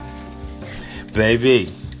Baby,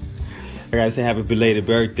 I gotta say happy belated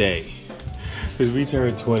birthday. Because we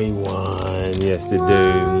turned 21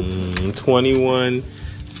 yesterday. 21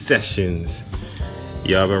 sessions.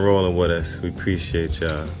 Y'all been rolling with us. We appreciate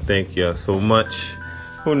y'all. Thank y'all so much.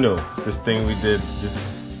 Who knew? This thing we did,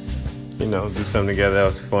 just, do something together that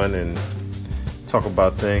was fun and talk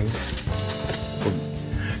about things.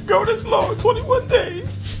 Go this long, 21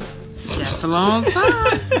 days. That's a long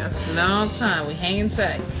time. That's a long time. We hanging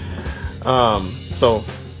tight. So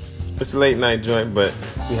it's a late night joint, but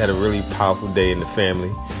we had a really powerful day in the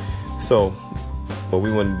family. So what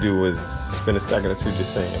we wanted to do was spend a second or two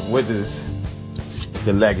just saying, what does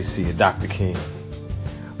the legacy of Dr. King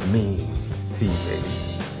mean to you, baby?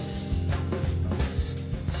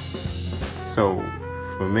 So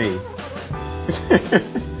for me,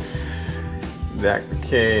 Dr.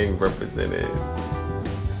 King represented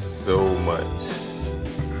so much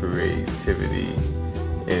creativity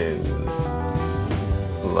and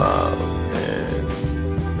love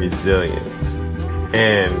and resilience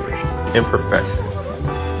and imperfection,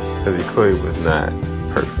 because he clearly was not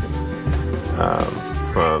perfect.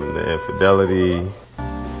 From the infidelity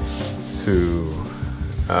to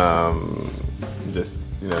just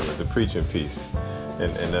the preaching piece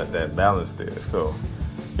and that balance there. So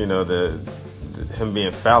him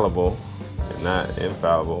being fallible and not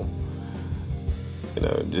infallible,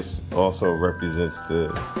 just also represents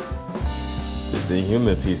the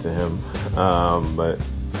human piece of him, but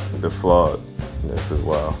the flawedness as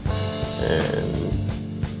well. And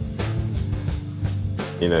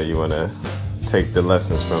you want to take the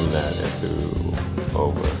lessons from that and to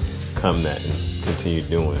overcome that and continue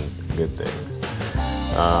doing good things.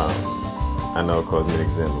 I know it caused me to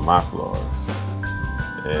examine my flaws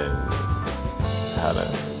and how to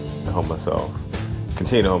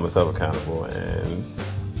continue to hold myself accountable and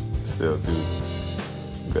still do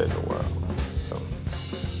good in the world. So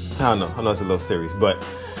I don't know. I know it's a little serious, but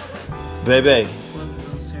baby, It was a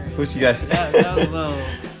little serious. what you guys? That was a little.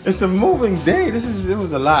 It's a moving day. It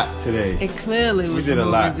was a lot today. It clearly was a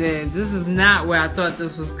moving day. This is not where I thought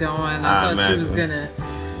this was going. I thought she was gonna,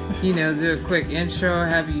 do a quick intro,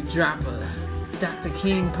 have you drop a Dr.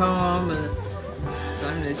 King poem or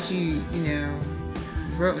something that you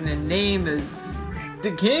wrote in the name of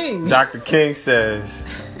the King. Dr. King says,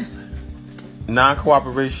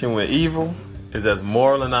 non-cooperation with evil is as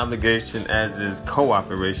moral an obligation as is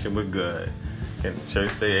cooperation with good. Can the church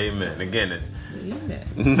say amen? Again, it's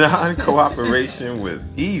non-cooperation with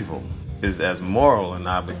evil is as moral an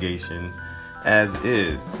obligation as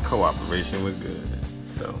is cooperation with good.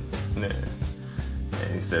 So, yeah.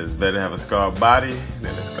 And he says, better have a scarred body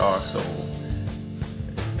than a scarred soul.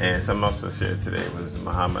 And something else I shared today was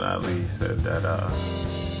Muhammad Ali said that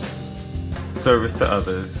service to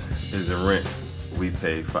others is the rent we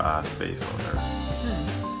pay for our space on earth.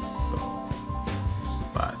 So,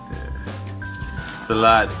 it's a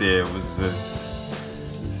lot there. It was just,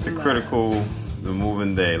 it's a critical, the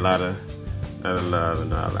moving day. A lot of love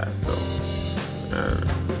and all that. So,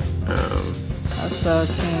 I saw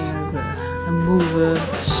King as a mover,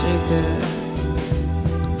 shaker,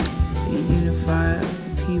 a unifier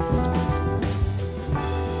people.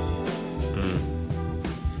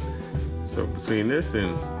 So between this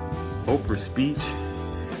and Oprah's speech,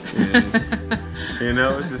 and,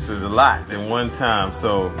 it's just a lot in one time.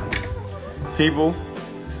 So people,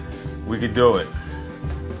 we could do it.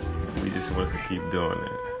 We just want us to keep doing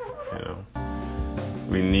it.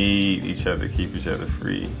 We need each other to keep each other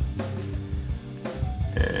free.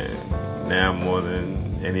 And now more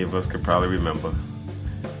than any of us could probably remember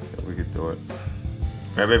that we could do it.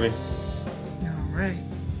 Right, baby? All right.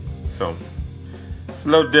 So it's a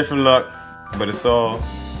little different look, but it's all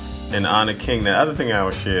in honor of King. The other thing I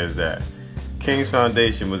will share is that King's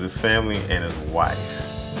foundation was his family and his wife.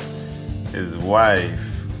 His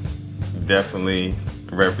wife definitely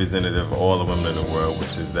representative of all the women in the world,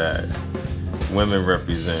 which is that women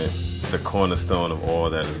represent the cornerstone of all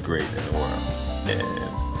that is great in the world.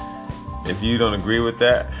 And if you don't agree with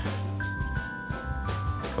that,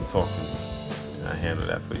 come talk to me. I'll handle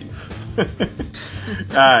that for you.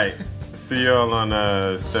 All right. See y'all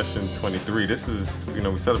on session 23. This is,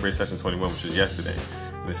 we celebrate session 21, which was yesterday.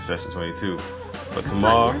 This is session 22. But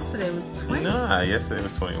tomorrow... yesterday was 20. Nah, yesterday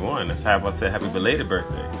was 21. That's how I said happy belated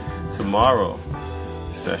birthday. Tomorrow,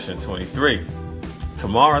 session 23.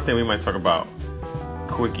 Tomorrow, I think we might talk about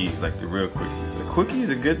quickies, like the real quickies. The quickies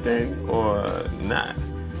a good thing or not?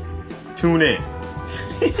 Tune in.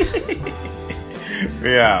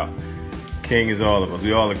 We out. King is all of us.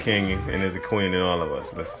 We all a king and there's a queen in all of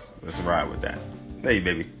us. Let's ride with that. Hey,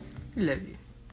 baby. Love you.